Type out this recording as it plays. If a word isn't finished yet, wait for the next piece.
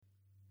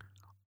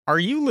Are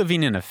you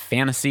living in a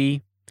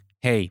fantasy?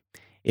 Hey,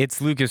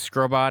 it's Lucas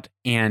Scrobot,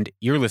 and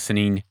you're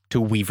listening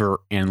to Weaver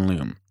and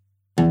Loom.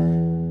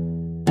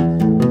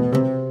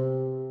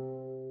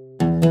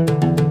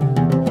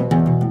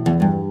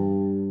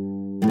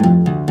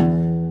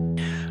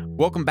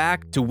 Welcome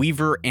back to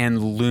Weaver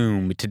and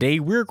Loom. Today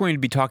we're going to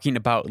be talking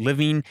about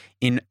living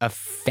in a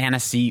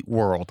fantasy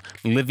world,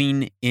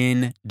 living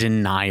in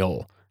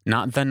denial.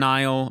 Not the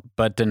Nile,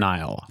 but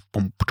denial.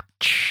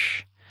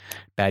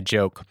 Bad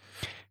joke.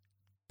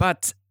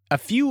 But a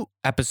few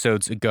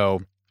episodes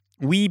ago,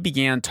 we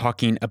began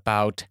talking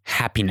about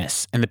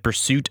happiness and the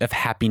pursuit of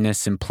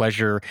happiness and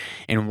pleasure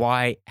and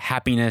why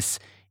happiness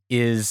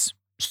is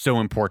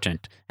so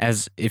important.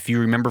 As if you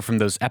remember from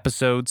those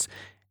episodes,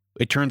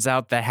 it turns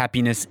out that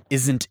happiness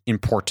isn't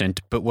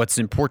important, but what's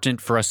important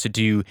for us to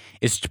do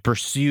is to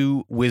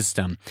pursue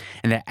wisdom.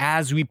 And that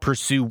as we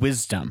pursue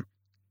wisdom,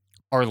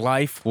 our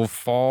life will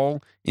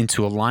fall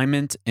into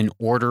alignment and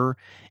order,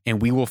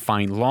 and we will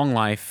find long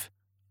life,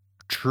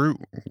 true,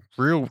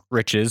 real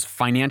riches,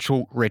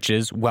 financial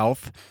riches,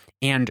 wealth,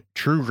 and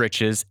true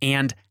riches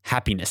and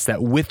happiness.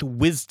 That with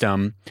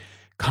wisdom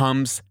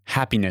comes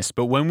happiness.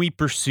 But when we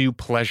pursue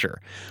pleasure,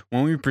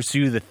 when we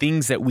pursue the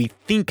things that we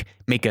think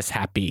make us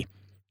happy,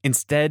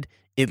 instead,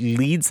 it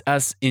leads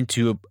us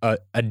into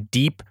a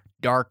deep,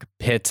 dark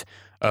pit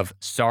of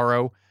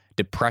sorrow,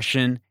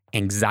 depression,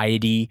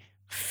 anxiety,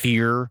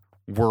 fear,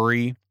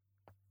 worry.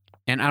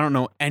 And I don't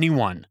know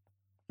anyone,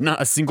 not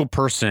a single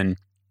person,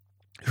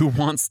 who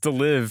wants to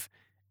live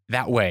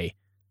that way.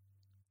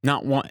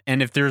 Not one.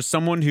 And if there's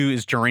someone who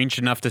is deranged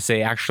enough to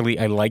say, actually,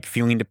 I like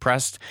feeling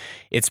depressed,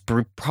 it's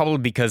probably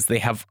because they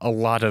have a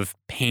lot of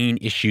pain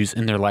issues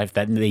in their life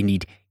that they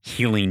need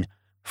healing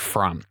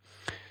from.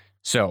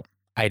 So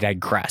I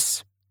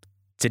digress.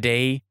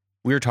 Today,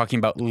 we're talking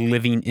about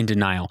living in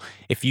denial.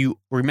 If you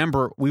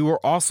remember, we were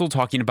also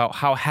talking about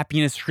how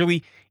happiness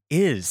really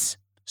is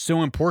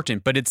so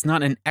important, but it's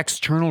not an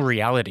external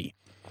reality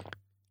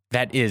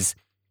that is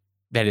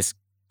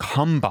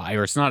come by,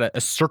 or it's not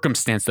a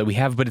circumstance that we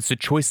have, but it's a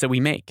choice that we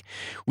make.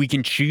 We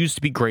can choose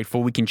to be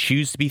grateful. We can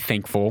choose to be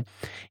thankful.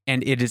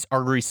 And it is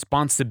our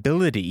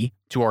responsibility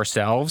to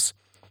ourselves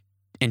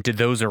and to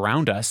those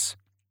around us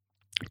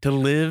to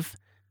live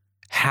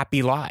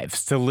happy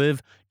lives, to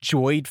live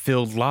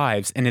joy-filled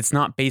lives. And it's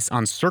not based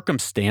on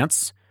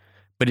circumstance,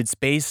 but it's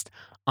based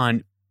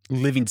on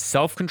living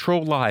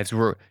self-controlled lives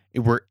where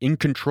we're in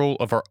control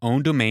of our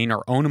own domain,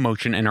 our own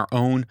emotion, and our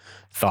own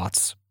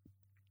thoughts.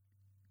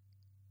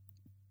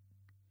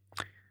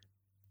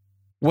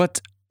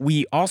 What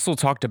we also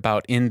talked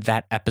about in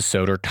that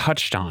episode, or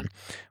touched on,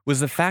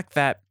 was the fact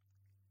that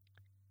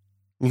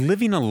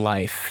living a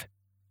life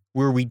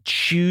where we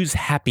choose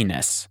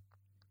happiness.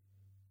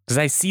 Because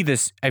I see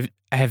this, I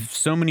have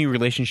so many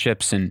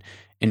relationships and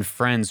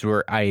friends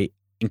where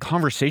in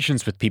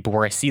conversations with people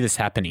where I see this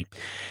happening,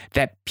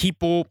 that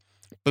people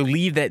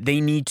believe that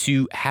they need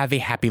to have a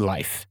happy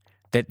life,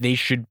 that they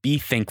should be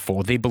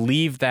thankful. They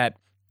believe that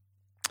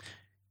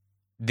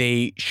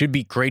they should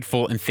be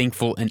grateful and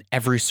thankful in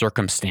every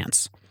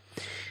circumstance.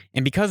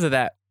 And because of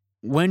that,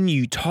 when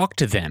you talk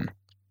to them,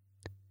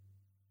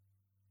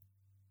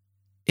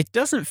 it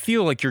doesn't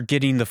feel like you're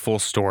getting the full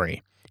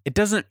story. It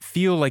doesn't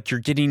feel like you're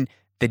getting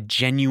the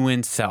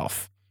genuine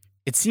self.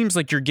 It seems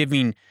like you're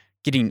getting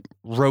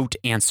rote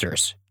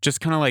answers, just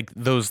kind of like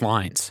those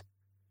lines.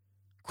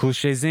 Kul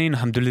shay zain,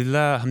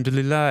 alhamdulillah,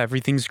 alhamdulillah,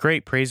 everything's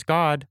great, praise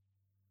God.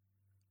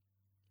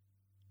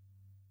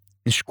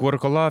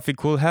 Nishkurak Allah fi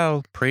kul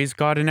hal, praise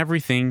God in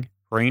everything,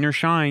 rain or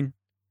shine.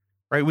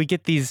 Right? We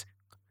get these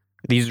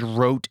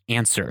rote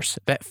answers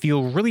that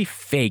feel really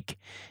fake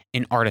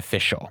and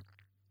artificial.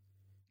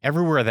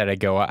 Everywhere that I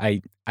go,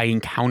 I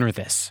encounter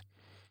this,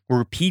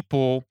 where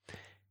people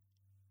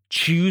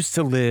choose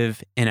to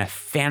live in a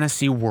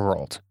fantasy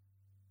world.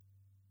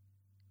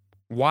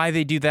 Why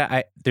they do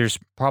that, there's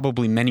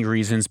probably many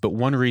reasons, but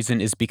one reason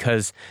is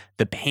because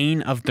the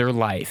pain of their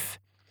life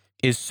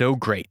is so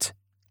great.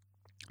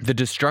 The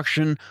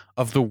destruction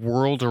of the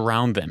world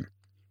around them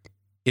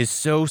is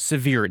so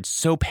severe, it's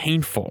so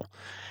painful,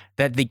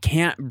 that they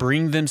can't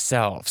bring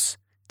themselves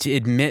to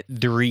admit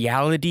the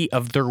reality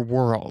of their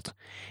world.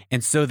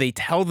 And so they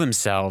tell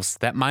themselves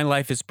that my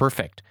life is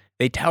perfect.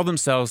 They tell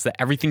themselves that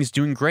everything's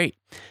doing great.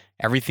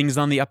 Everything's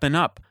on the up and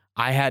up.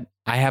 I have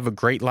a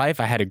great life.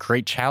 I had a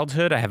great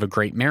childhood. I have a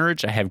great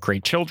marriage. I have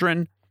great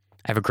children.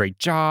 I have a great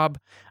job.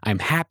 I'm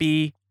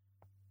happy.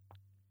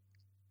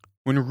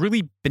 When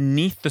really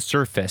beneath the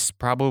surface,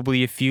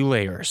 probably a few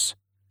layers,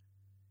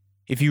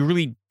 if you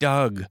really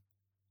dug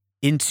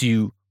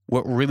into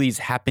what really is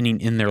happening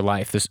in their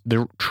life,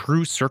 the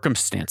true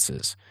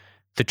circumstances,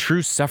 the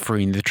true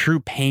suffering, the true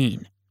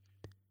pain,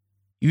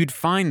 you'd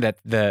find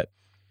that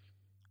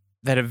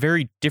a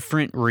very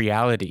different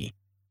reality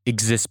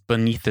exists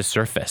beneath the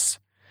surface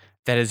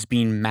that is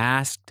being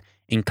masked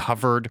and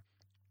covered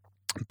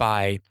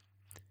by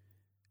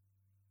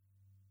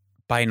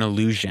an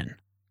illusion,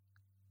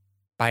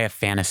 by a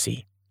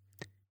fantasy.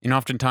 And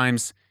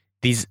oftentimes,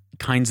 these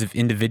kinds of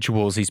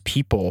individuals, these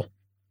people,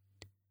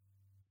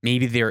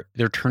 Maybe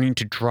they're turning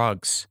to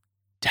drugs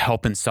to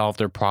help and solve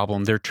their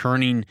problem. They're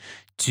turning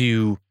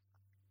to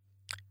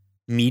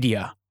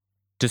media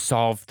to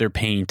solve their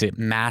pain, to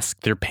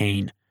mask their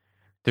pain.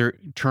 They're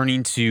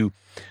turning to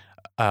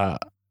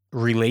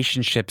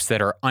relationships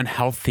that are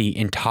unhealthy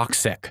and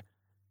toxic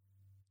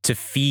to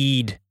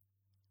feed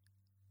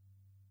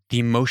the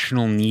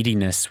emotional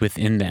neediness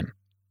within them.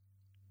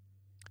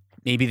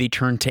 Maybe they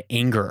turn to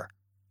anger.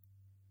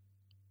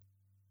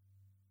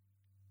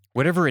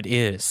 Whatever it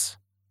is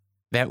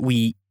that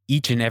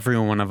each and every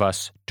one of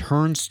us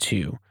turns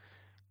to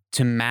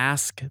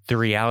mask the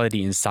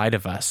reality inside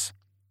of us,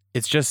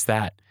 it's just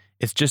that.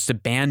 It's just a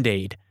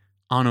Band-Aid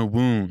on a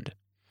wound.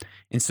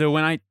 And so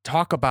when I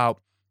talk about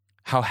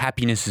how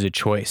happiness is a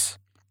choice,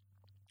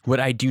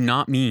 what I do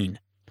not mean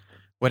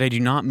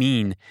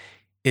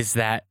is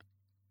that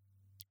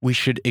we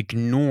should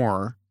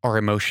ignore our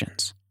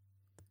emotions.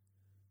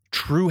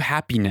 True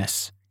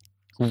happiness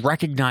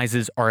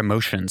recognizes our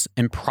emotions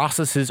and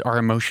processes our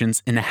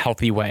emotions in a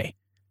healthy way.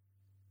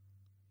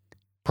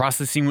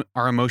 Processing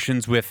our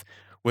emotions with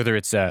whether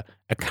it's a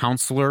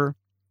counselor,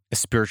 a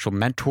spiritual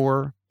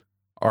mentor,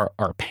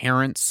 our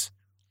parents,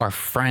 our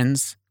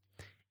friends,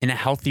 in a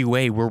healthy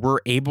way where we're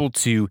able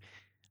to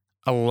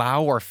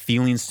allow our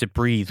feelings to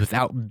breathe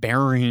without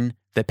burying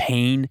the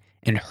pain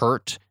and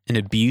hurt and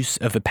abuse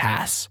of the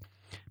past,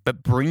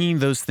 but bringing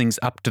those things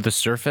up to the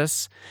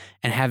surface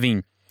and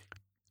having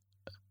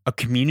a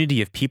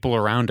community of people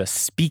around us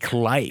speak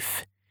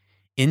life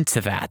into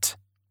that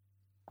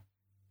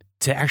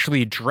to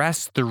actually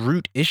address the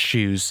root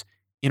issues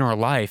in our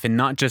life and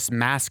not just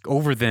mask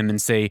over them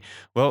and say,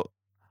 well,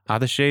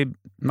 hada shay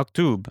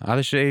maktub,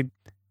 hada shay,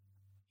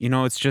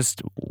 it's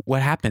just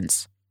what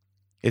happens.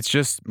 It's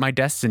just my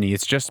destiny.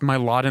 It's just my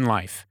lot in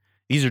life.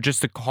 These are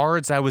just the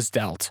cards I was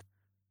dealt.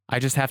 I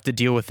just have to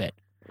deal with it.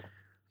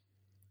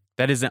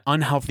 That is an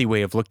unhealthy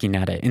way of looking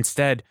at it.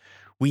 Instead,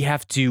 we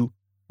have to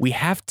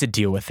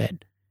deal with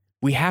it.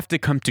 We have to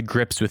come to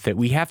grips with it.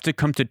 We have to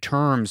come to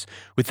terms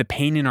with the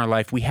pain in our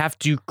life. We have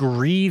to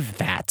grieve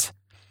that.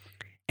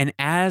 And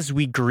as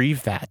we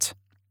grieve that,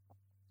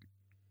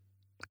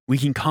 we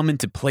can come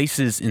into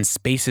places and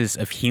spaces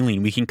of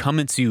healing. We can come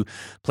into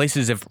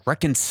places of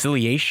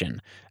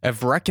reconciliation,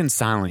 of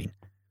reconciling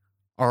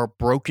our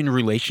broken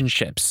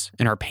relationships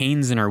and our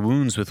pains and our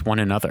wounds with one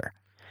another.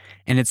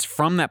 And it's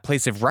from that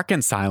place of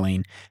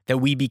reconciling that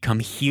we become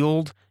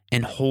healed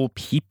and whole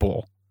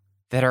people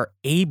that are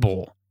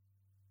able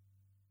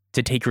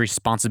to take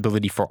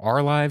responsibility for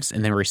our lives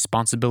and then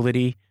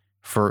responsibility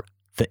for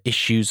the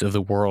issues of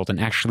the world and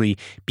actually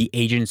be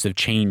agents of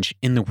change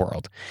in the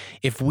world.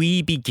 If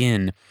we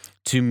begin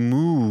to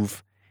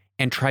move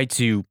and try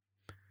to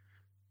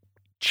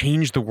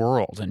change the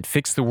world and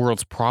fix the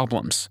world's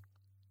problems,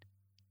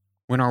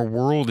 when our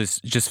world is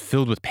just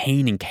filled with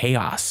pain and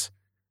chaos,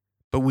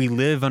 but we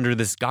live under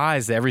this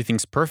guise that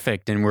everything's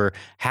perfect and we're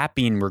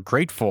happy and we're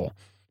grateful,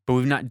 but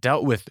we've not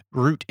dealt with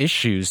root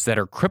issues that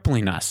are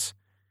crippling us,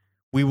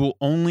 we will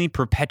only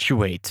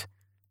perpetuate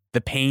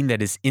the pain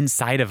that is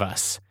inside of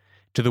us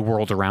to the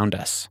world around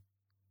us.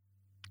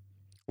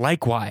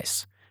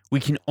 Likewise,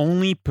 we can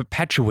only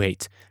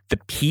perpetuate the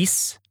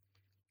peace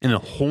and the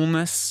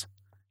wholeness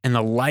and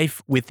the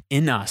life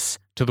within us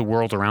to the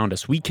world around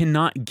us. We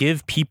cannot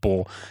give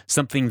people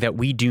something that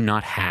we do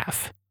not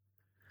have.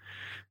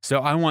 So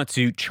I want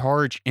to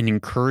charge and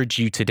encourage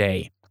you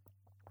today.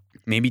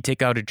 Maybe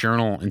take out a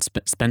journal and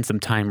spend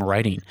some time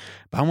writing.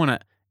 But I want to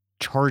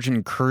charge and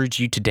encourage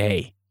you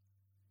today.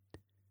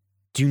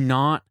 Do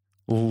not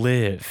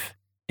live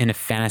in a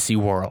fantasy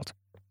world.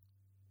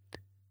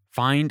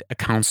 Find a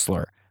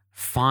counselor.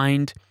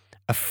 Find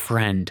a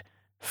friend.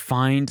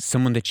 Find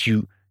someone that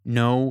you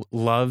know,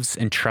 loves,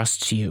 and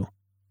trusts you.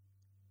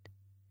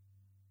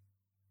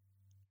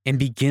 And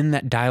begin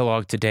that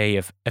dialogue today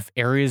of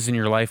areas in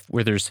your life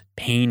where there's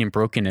pain and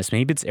brokenness.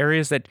 Maybe it's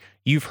areas that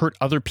you've hurt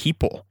other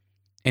people.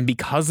 And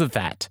because of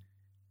that,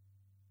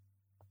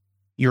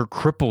 you're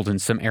crippled in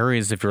some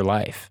areas of your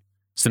life.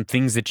 Some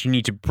things that you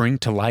need to bring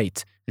to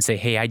light and say,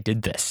 hey, I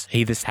did this.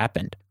 Hey, this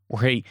happened.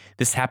 Or hey,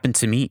 this happened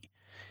to me.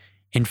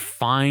 And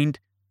find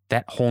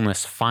that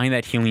wholeness, find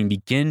that healing,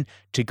 begin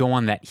to go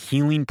on that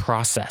healing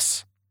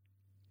process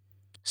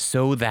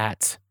so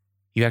that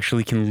you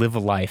actually can live a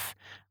life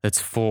that's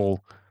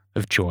full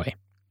of joy.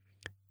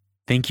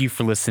 Thank you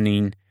for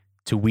listening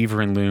to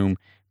Weaver and Loom.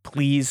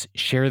 Please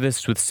share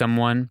this with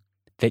someone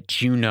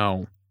that you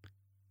know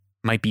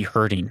might be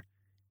hurting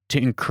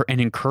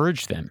and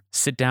encourage them.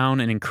 Sit down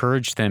and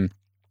encourage them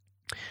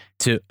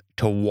to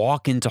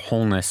walk into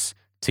wholeness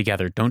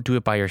together. Don't do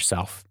it by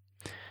yourself.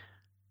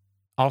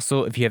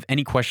 Also, if you have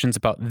any questions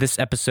about this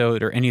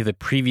episode or any of the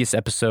previous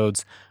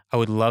episodes, I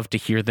would love to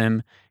hear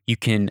them. You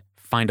can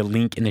find a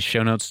link in the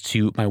show notes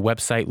to my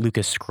website,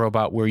 Lucas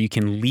Skrobot, where you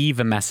can leave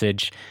a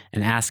message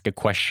and ask a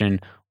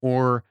question,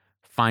 or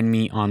find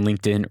me on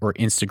LinkedIn or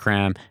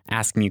Instagram,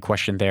 ask me a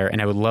question there,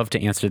 and I would love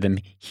to answer them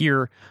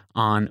here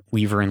on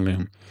Weaver and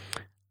Loom.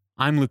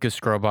 I'm Lucas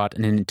Skrobot,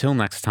 and until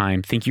next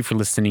time, thank you for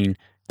listening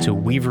to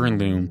Weaver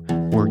and Loom,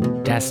 where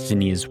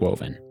destiny is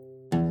woven.